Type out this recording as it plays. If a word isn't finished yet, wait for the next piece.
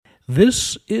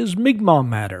This is Mi'kmaq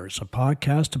Matters, a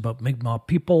podcast about Mi'kmaq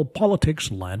people,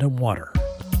 politics, land, and water.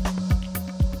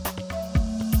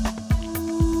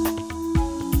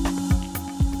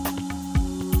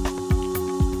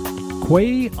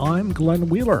 Kweh, I'm Glenn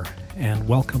Wheeler, and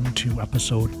welcome to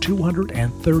episode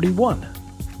 231,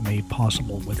 made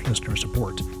possible with listener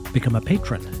support. Become a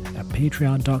patron at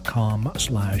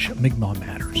patreon.com/Mi'kmaq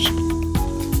Matters.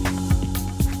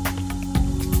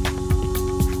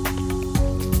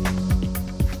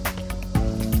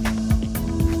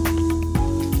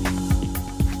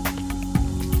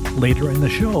 Later in the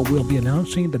show, we'll be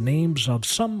announcing the names of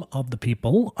some of the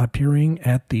people appearing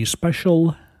at the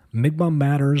special Mi'kmaq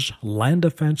Matters Land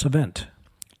Defense event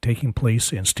taking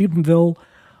place in Stephenville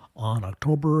on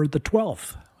October the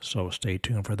 12th, so stay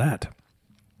tuned for that.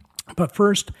 But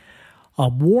first, a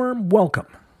warm welcome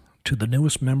to the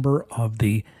newest member of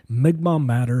the Mi'kmaq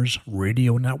Matters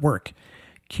Radio Network,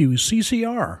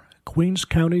 QCCR, Queens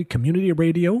County Community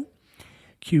Radio,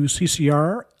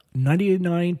 QCCR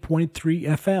 99.3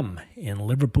 FM in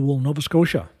Liverpool, Nova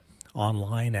Scotia,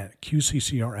 online at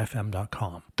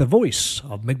qccrfm.com. The voice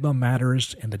of Mi'kmaq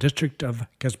Matters in the district of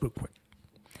Keswick.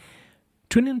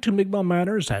 Tune in to Mi'kmaq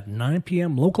Matters at 9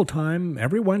 p.m. local time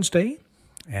every Wednesday,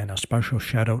 and a special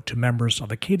shout out to members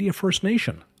of Acadia First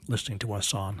Nation listening to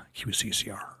us on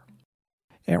QCCR.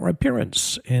 Our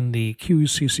appearance in the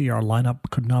QCCR lineup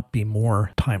could not be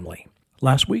more timely.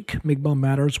 Last week, Mi'kmaq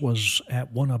Matters was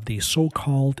at one of the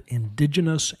so-called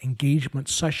Indigenous engagement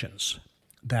sessions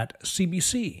that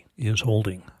CBC is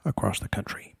holding across the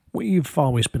country. We've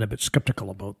always been a bit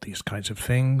skeptical about these kinds of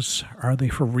things. Are they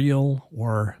for real,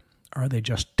 or are they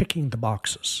just ticking the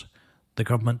boxes? The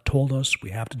government told us we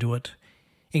have to do it.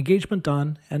 Engagement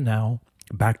done, and now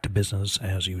back to business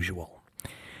as usual.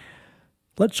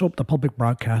 Let's hope the public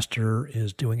broadcaster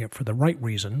is doing it for the right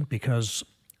reason, because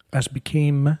as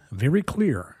became very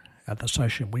clear at the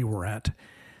session we were at,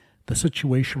 the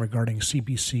situation regarding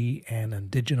CBC and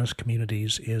Indigenous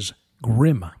communities is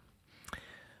grim.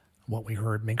 What we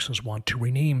heard makes us want to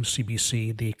rename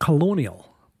CBC the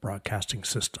Colonial Broadcasting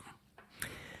System.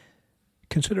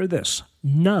 Consider this: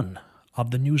 none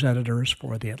of the news editors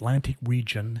for the Atlantic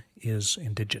region is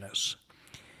Indigenous.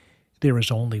 There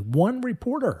is only one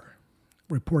reporter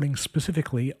reporting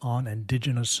specifically on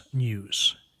Indigenous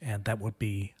news, and that would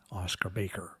be Oscar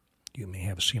Baker. You may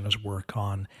have seen his work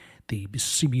on the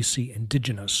CBC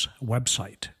Indigenous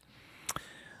website.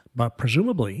 But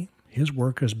presumably, his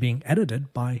work is being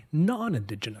edited by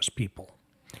non-Indigenous people.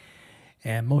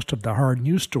 And most of the hard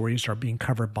news stories are being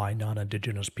covered by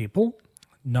non-Indigenous people,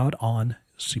 not on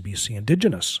CBC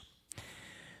Indigenous.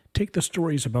 Take the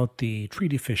stories about the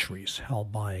treaty fisheries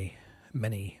held by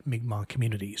many Mi'kmaq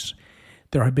communities.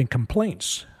 There have been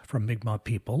complaints from Mi'kmaq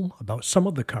people about some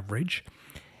of the coverage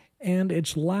and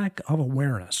its lack of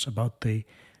awareness about the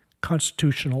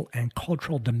constitutional and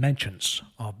cultural dimensions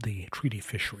of the treaty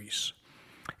fisheries.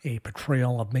 A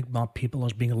portrayal of Mi'kmaq people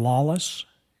as being lawless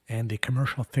and the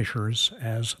commercial fishers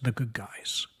as the good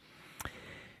guys.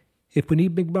 If we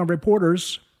need Mi'kmaq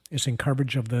reporters, it's in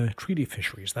coverage of the treaty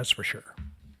fisheries, that's for sure.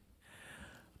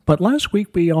 But last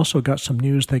week we also got some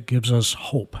news that gives us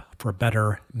hope for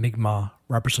better Mi'kmaq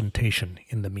representation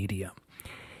in the media.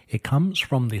 It comes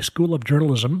from the School of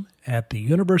Journalism at the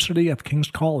University of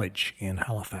King's College in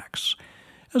Halifax,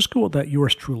 a school that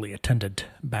yours truly attended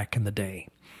back in the day.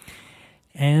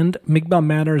 And Mi'kmaq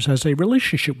Matters has a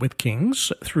relationship with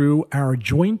King's through our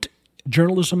joint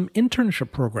journalism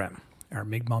internship program. Our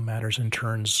Mi'kmaq Matters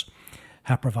interns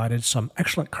have provided some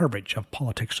excellent coverage of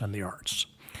politics and the arts.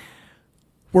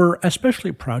 We're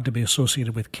especially proud to be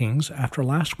associated with King's after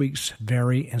last week's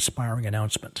very inspiring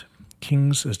announcement.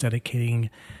 King's is dedicating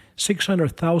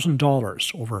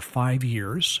 $600,000 over 5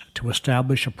 years to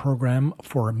establish a program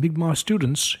for Mi'kmaq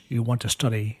students who want to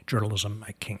study journalism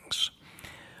at King's.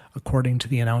 According to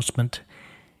the announcement,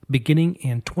 beginning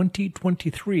in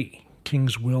 2023,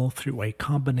 King's will, through a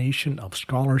combination of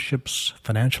scholarships,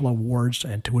 financial awards,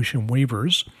 and tuition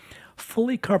waivers,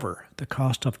 fully cover the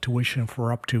cost of tuition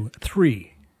for up to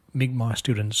 3 Mi'kmaq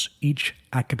students each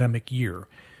academic year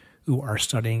who are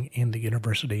studying in the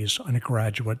university's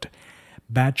undergraduate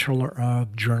Bachelor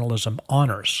of Journalism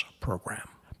Honors program.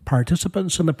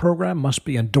 Participants in the program must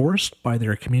be endorsed by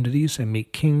their communities and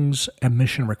meet King's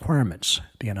admission requirements,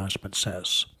 the announcement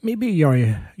says. Maybe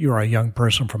you're a young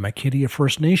person from Acadia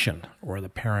First Nation, or the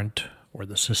parent or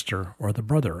the sister or the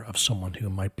brother of someone who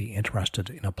might be interested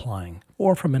in applying,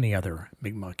 or from any other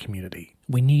Mi'kmaq community.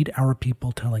 We need our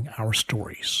people telling our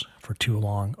stories. For too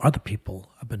long, other people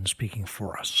have been speaking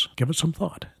for us. Give it some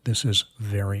thought. This is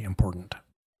very important.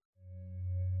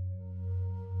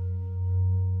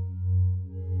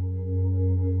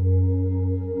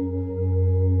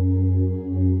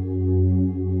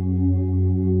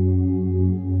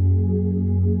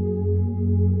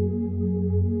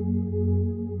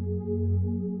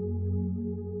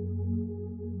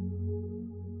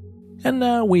 And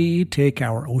now we take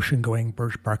our ocean-going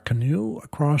birch bark canoe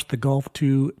across the Gulf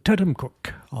to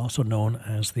Tetumcook, also known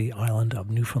as the island of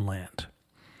Newfoundland.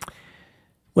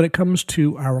 When it comes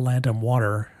to our land and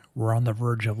water, we're on the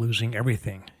verge of losing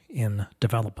everything in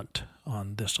development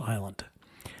on this island.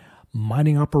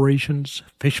 Mining operations,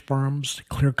 fish farms,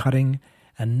 clear cutting,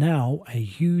 and now a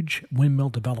huge windmill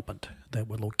development that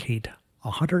would locate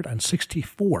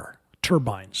 164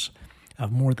 turbines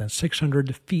of more than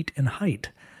 600 feet in height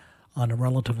on a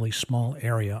relatively small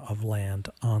area of land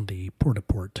on the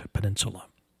Port-au-Port Peninsula.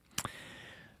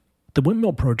 The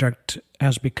windmill project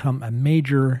has become a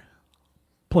major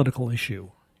political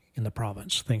issue in the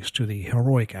province, thanks to the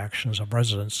heroic actions of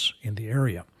residents in the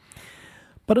area.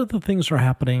 But other things are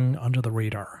happening under the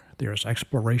radar. There's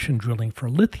exploration drilling for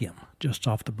lithium just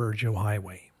off the Burgeo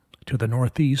Highway. To the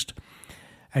northeast,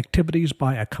 activities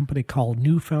by a company called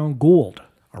Newfound Gold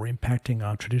are impacting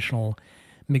on traditional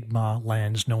Mi'kmaq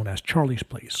lands known as Charlie's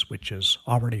Place, which is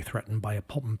already threatened by a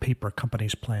pulp and paper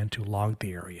company's plan to log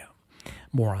the area.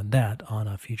 More on that on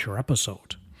a future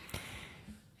episode.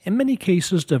 In many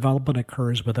cases, development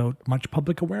occurs without much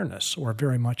public awareness or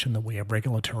very much in the way of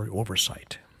regulatory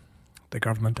oversight. The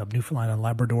government of Newfoundland and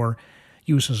Labrador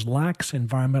uses lax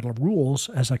environmental rules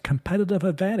as a competitive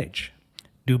advantage.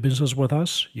 Do business with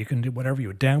us, you can do whatever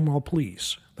you damn well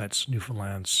please. That's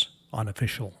Newfoundland's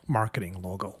unofficial marketing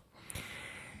logo.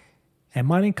 And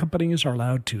mining companies are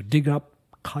allowed to dig up,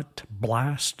 cut,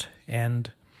 blast, and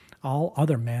all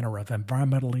other manner of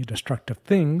environmentally destructive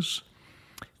things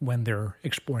when they're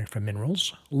exploring for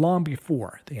minerals, long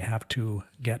before they have to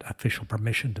get official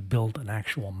permission to build an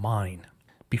actual mine.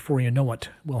 Before you know it,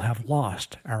 we'll have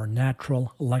lost our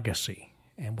natural legacy,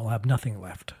 and we'll have nothing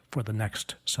left for the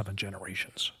next 7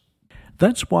 generations.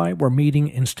 That's why we're meeting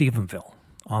in Stephenville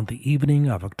on the evening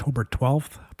of October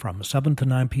 12th from 7 to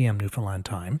 9 p.m. Newfoundland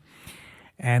time,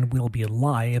 and we'll be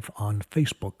live on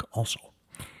Facebook also.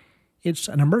 It's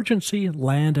an emergency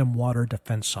land and water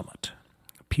defense summit.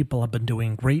 People have been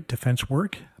doing great defense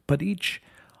work, but each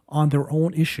on their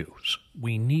own issues.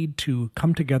 We need to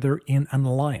come together in an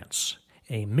alliance,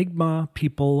 a Mi'kmaq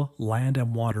People Land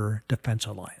and Water Defense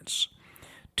Alliance,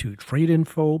 to trade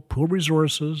info, pool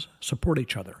resources, support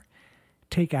each other,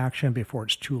 take action before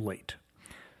it's too late.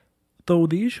 Though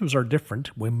the issues are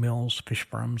different, windmills, fish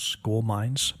farms, gold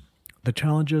mines, the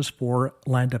challenges for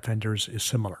land defenders is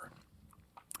similar.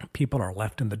 People are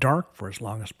left in the dark for as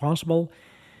long as possible,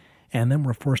 and then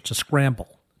we're forced to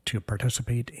scramble to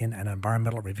participate in an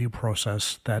environmental review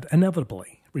process that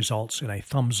inevitably results in a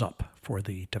thumbs up for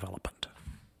the development.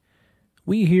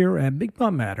 We here at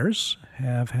Mi'kmaq Matters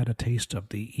have had a taste of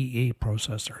the EA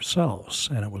process ourselves,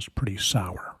 and it was pretty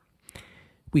sour.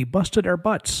 We busted our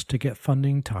butts to get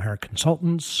funding to hire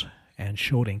consultants and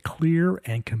showed in clear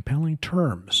and compelling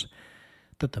terms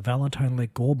that the Valentine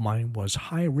Lake gold mine was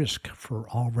high risk for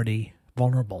already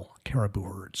vulnerable caribou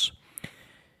herds.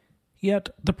 Yet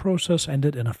the process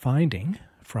ended in a finding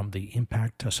from the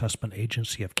Impact Assessment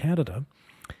Agency of Canada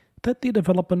that the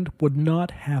development would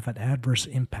not have an adverse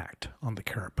impact on the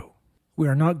caribou. We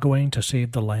are not going to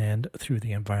save the land through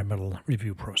the environmental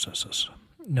review processes.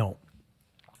 No.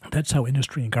 That's how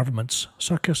industry and governments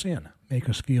suck us in, make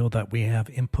us feel that we have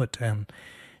input and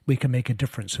we can make a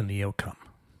difference in the outcome.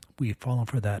 We've fallen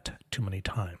for that too many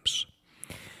times.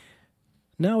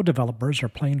 Now developers are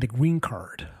playing the green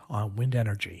card on wind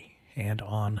energy and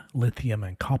on lithium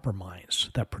and copper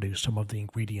mines that produce some of the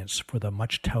ingredients for the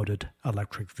much-touted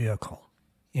electric vehicle.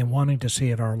 In wanting to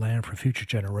save our land for future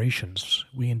generations,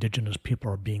 we Indigenous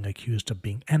people are being accused of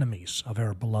being enemies of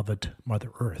our beloved Mother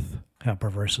Earth. How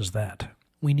perverse is that?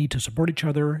 We need to support each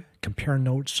other, compare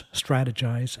notes,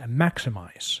 strategize, and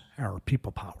maximize our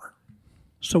people power.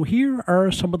 So here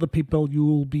are some of the people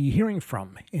you'll be hearing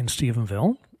from in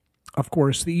Stephenville. Of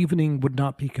course, the evening would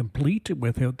not be complete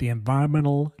without the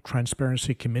Environmental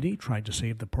Transparency Committee trying to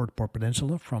save the Port-au-Port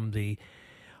Peninsula from the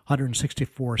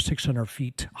 164 600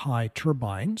 feet high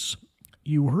turbines.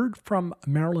 You heard from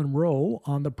Marilyn Rowe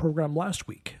on the program last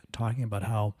week, talking about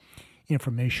how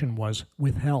information was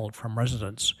withheld from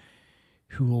residents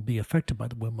who will be affected by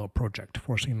the windmill project,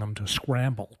 forcing them to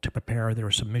scramble to prepare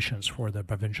their submissions for the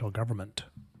provincial government.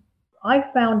 I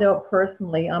found out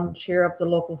personally, I'm chair of the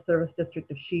local service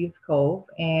district of Sheaves Cove,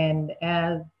 and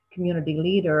as community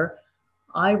leader,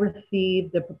 I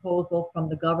received the proposal from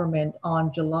the government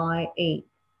on July 8th.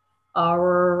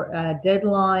 Our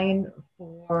deadline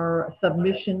for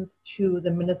submissions to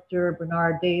the Minister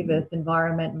Bernard Davis,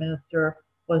 Environment Minister,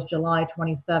 was July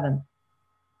 27th.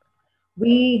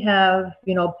 We have,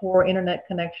 poor internet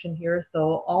connection here,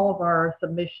 so all of our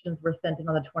submissions were sent in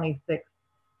on the 26th,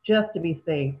 just to be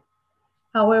safe.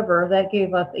 However, that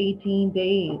gave us 18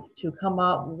 days to come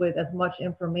up with as much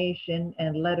information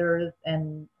and letters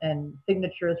and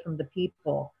signatures from the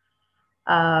people.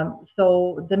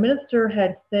 So the minister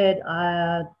had said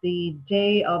the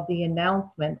day of the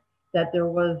announcement that there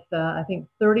was, I think,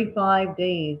 35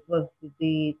 days was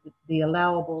the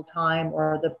allowable time,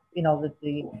 or the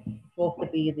supposed to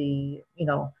be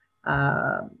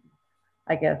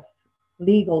I guess,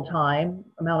 legal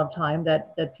amount of time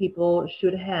that people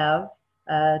should have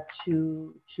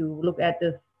to look at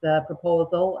this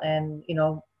proposal and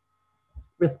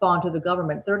respond to the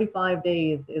government. 35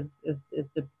 days is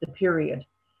the period,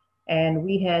 and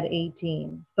we had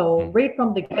 18. So right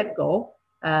from the get-go,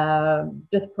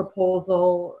 this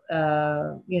proposal,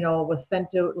 was sent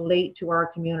out late to our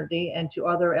community and to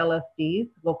other LSDs,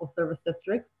 local service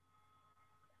districts.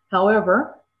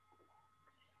 However,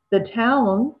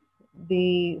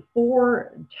 the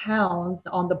 4 towns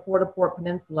on the Port-au-Port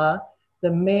Peninsula, the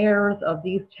mayors of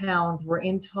these towns were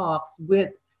in talks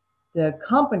with the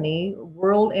company,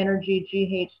 World Energy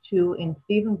GH2 in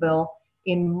Stephenville,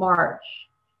 in March.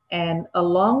 And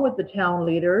along with the town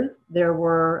leaders, it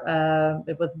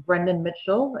was Brendan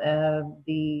Mitchell,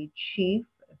 the chief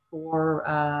for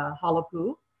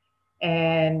Halapu,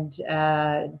 and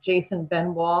Jason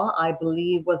Benoit, I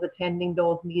believe, was attending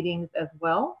those meetings as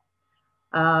well.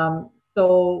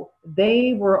 So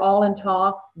they were all in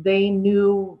talks. They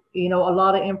knew, a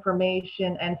lot of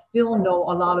information, and still know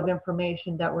a lot of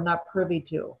information that we're not privy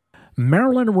to.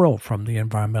 Marilyn Rowe from the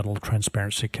Environmental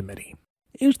Transparency Committee.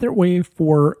 Is there a way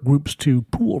for groups to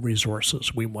pool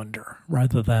resources, we wonder,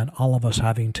 rather than all of us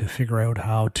having to figure out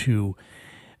how to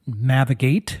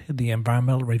navigate the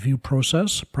environmental review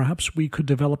process? Perhaps we could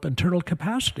develop internal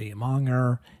capacity among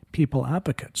our people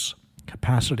advocates,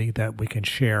 capacity that we can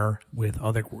share with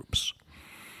other groups.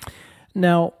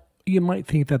 Now, you might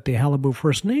think that the Qalipu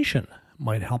First Nation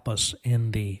might help us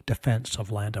in the defense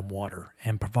of land and water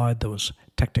and provide those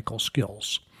technical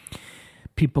skills.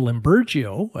 People in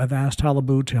Burgeo have asked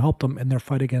Qalipu to help them in their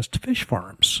fight against fish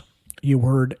farms. You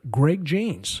heard Greg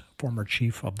Janes, former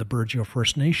chief of the Burgeo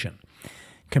First Nation,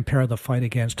 compare the fight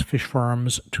against fish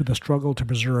farms to the struggle to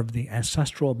preserve the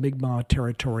ancestral Mi'kmaq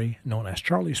territory known as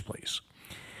Charlie's Place.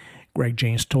 Greg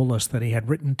Janes told us that he had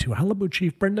written to Qalipu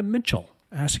Chief Brendan Mitchell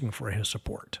asking for his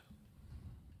support.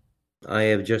 I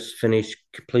have just finished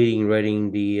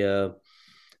writing the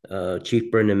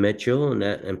Chief Brendan Mitchell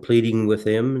and pleading with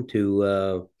him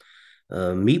to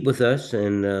meet with us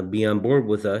and be on board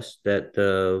with us that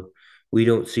we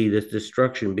don't see this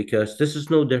destruction, because this is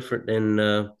no different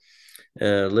than,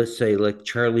 let's say, like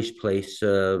Charlie's Place.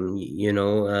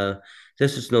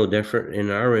 This is no different in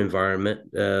our environment.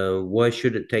 Why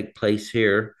should it take place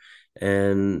here?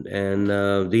 And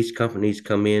these companies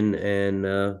come in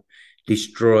and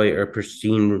destroy our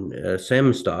pristine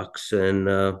salmon stocks,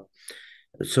 and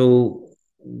so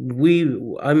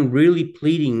I'm really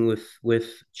pleading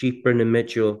with Chief Brendan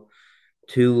Mitchell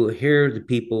to hear the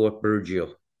people of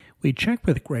Burgeo. We checked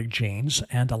with Greg Janes,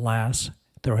 and alas,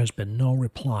 there has been no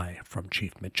reply from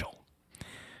Chief Mitchell.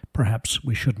 Perhaps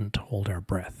we shouldn't hold our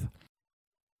breath.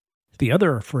 The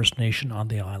other First Nation on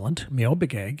the island,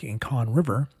 Mi'obigaeg in Conn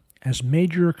River, has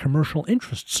major commercial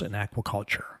interests in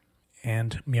aquaculture,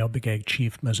 and Mi'obigaeg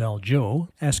Chief Mazel Joe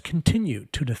has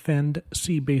continued to defend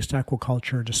sea-based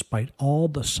aquaculture despite all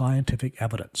the scientific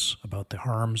evidence about the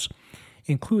harms,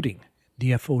 including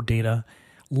DFO data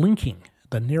linking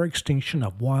the near extinction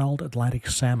of wild Atlantic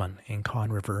salmon in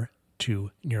Conn River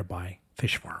to nearby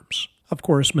fish farms. Of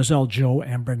course, Mazel Joe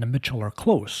and Brendan Mitchell are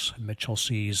close. Mitchell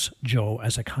sees Joe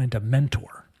as a kind of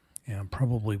mentor and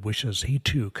probably wishes he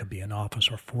too could be in office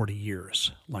for 40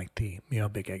 years, like the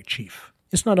Mi'obigaeg chief.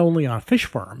 It's not only on fish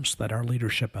farms that our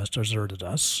leadership has deserted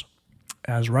us.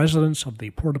 As residents of the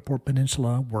Port-au-Port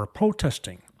Peninsula were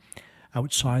protesting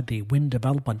outside the wind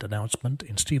development announcement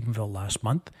in Stephenville last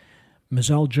month,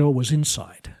 Mazel Joe was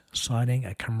inside, signing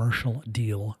a commercial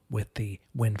deal with the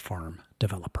wind farm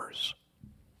developers.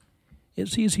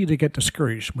 It's easy to get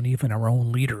discouraged when even our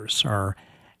own leaders are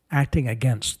acting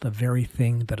against the very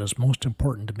thing that is most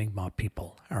important to Mi'kmaq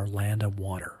people, our land and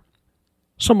water.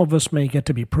 Some of us may get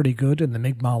to be pretty good in the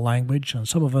Mi'kmaq language, and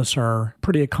some of us are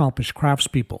pretty accomplished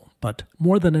craftspeople, but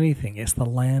more than anything, it's the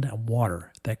land and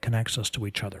water that connects us to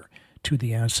each other, to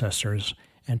the ancestors,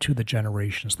 and to the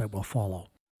generations that will follow.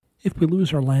 If we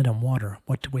lose our land and water,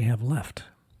 what do we have left?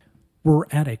 We're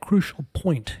at a crucial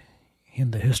point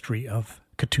in the history of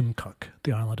Katumbkuk,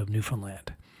 the island of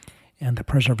Newfoundland, and the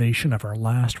preservation of our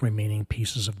last remaining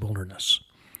pieces of wilderness.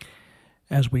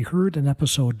 As we heard in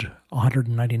episode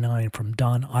 199 from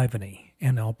Don Ivany,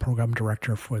 NL Program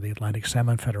Director for the Atlantic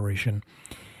Salmon Federation,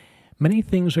 Many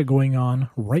things are going on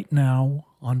right now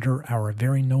under our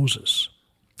very noses,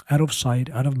 out of sight,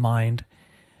 out of mind,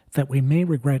 that we may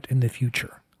regret in the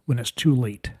future when it's too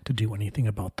late to do anything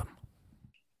about them.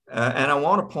 And I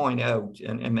want to point out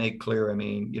and make clear, I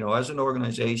mean, as an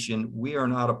organization, we are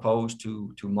not opposed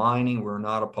to mining. We're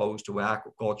not opposed to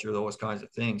aquaculture, those kinds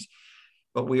of things.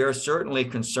 But we are certainly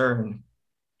concerned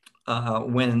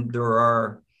when there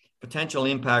are potential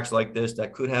impacts like this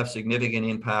that could have significant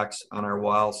impacts on our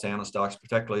wild salmon stocks,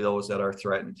 particularly those that are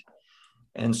threatened.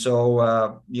 And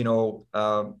so,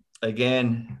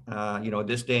 again,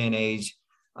 this day and age,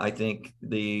 I think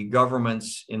the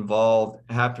governments involved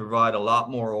have to provide a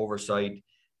lot more oversight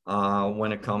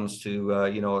when it comes to,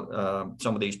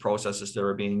 some of these processes that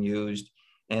are being used.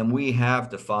 And we have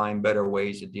to find better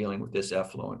ways of dealing with this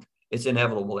effluent. It's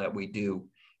inevitable that we do.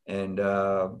 And,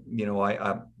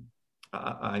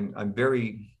 I'm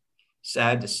very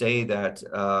sad to say that,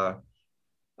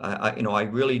 I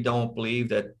really don't believe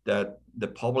that the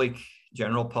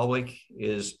general public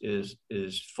is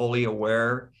fully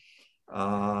aware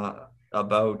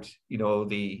about,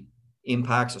 the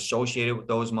impacts associated with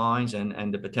those mines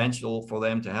and the potential for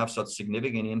them to have such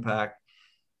significant impact.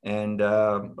 And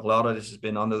a lot of this has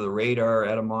been under the radar,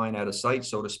 out of mind, out of sight,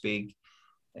 so to speak.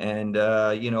 And,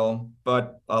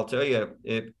 but I'll tell you,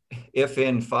 if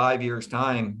in 5 years'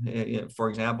 time, for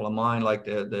example, a mine like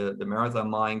the Marathon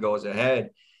mine goes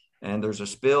ahead and there's a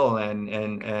spill and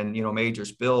major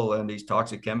spill, and these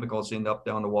toxic chemicals end up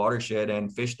down the watershed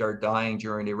and fish start dying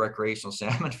during the recreational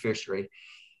salmon fishery,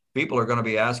 people are going to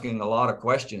be asking a lot of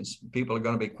questions. People are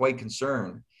going to be quite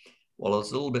concerned. Well,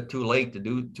 it's a little bit too late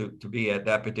to be at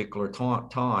that particular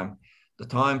time. The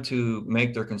time to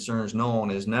make their concerns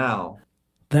known is now.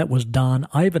 That was Don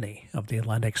Ivany of the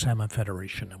Atlantic Salmon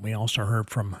Federation. And we also heard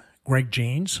from Greg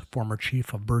Janes, former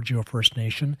chief of Burgeo First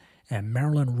Nation, and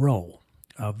Marilyn Rowe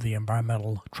of the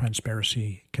Environmental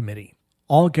Transparency Committee.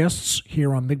 All guests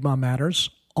here on Mi'kmaq Matters,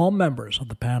 all members of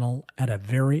the panel at a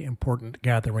very important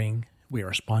gathering we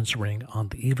are sponsoring on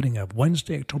the evening of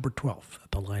Wednesday, October 12th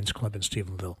at the Lions Club in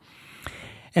Stephenville.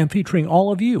 And featuring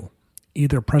all of you,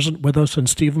 either present with us in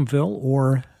Stephenville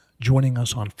or joining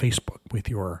us on Facebook with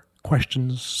your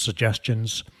questions,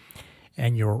 suggestions,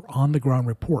 and your on-the-ground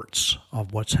reports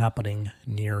of what's happening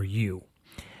near you.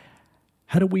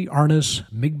 How do we harness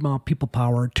Mi'kmaq people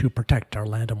power to protect our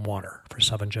land and water for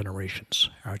 7 generations,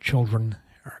 our children,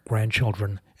 our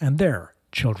grandchildren, and their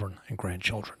children and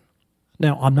grandchildren?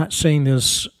 Now, I'm not saying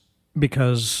this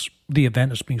because the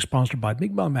event is being sponsored by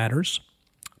Mi'kmaq Matters,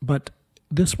 but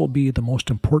this will be the most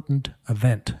important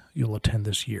event you'll attend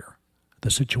this year.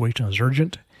 The situation is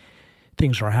urgent.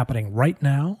 Things are happening right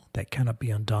now that cannot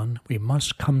be undone. We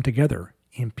must come together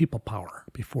in people power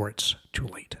before it's too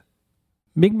late.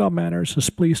 Mi'kmaq Matters is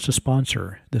pleased to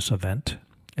sponsor this event.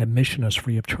 Admission is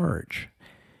free of charge.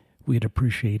 We'd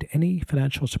appreciate any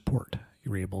financial support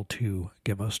you're able to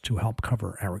give us to help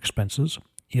cover our expenses,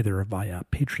 either via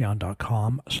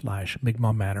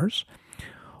patreon.com/Mi'kmaq Matters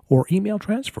or email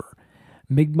transfer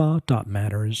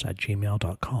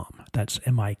mi'kmaq.matters@gmail.com. That's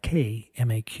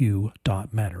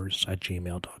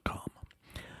mikmaq.matters@gmail.com.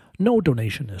 No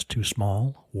donation is too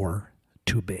small or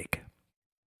too big.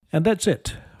 And that's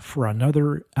it for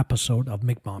another episode of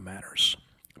Mi'kmaq Matters.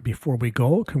 Before we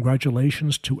go,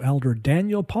 congratulations to Elder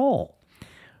Daniel Paul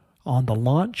on the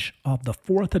launch of the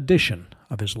 4th edition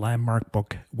of his landmark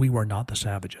book, We Were Not the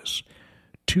Savages,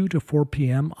 2 to 4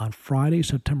 p.m. on Friday,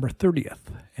 September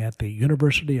 30th at the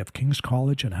University of King's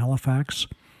College in Halifax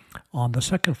on the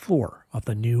 2nd floor of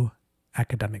the new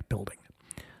academic building.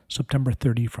 September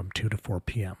 30 from 2 to 4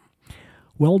 p.m.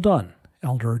 Well done,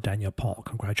 Elder Daniel Paul.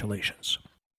 Congratulations.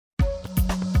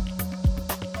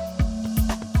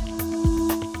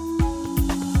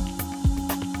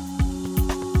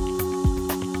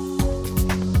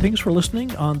 Thanks for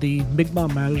listening on the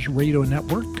Mi'kmaq Matters Radio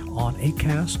Network on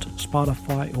Acast,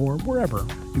 Spotify, or wherever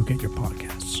you get your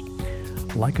podcasts.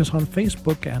 Like us on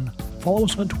Facebook and follow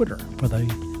us on Twitter for the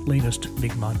latest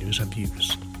Mi'kmaq news and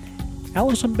views.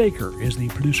 Allison Baker is the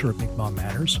producer of Mi'kmaq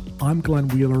Matters. I'm Glenn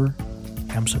Wheeler.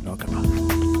 Hamsa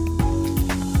Nokama.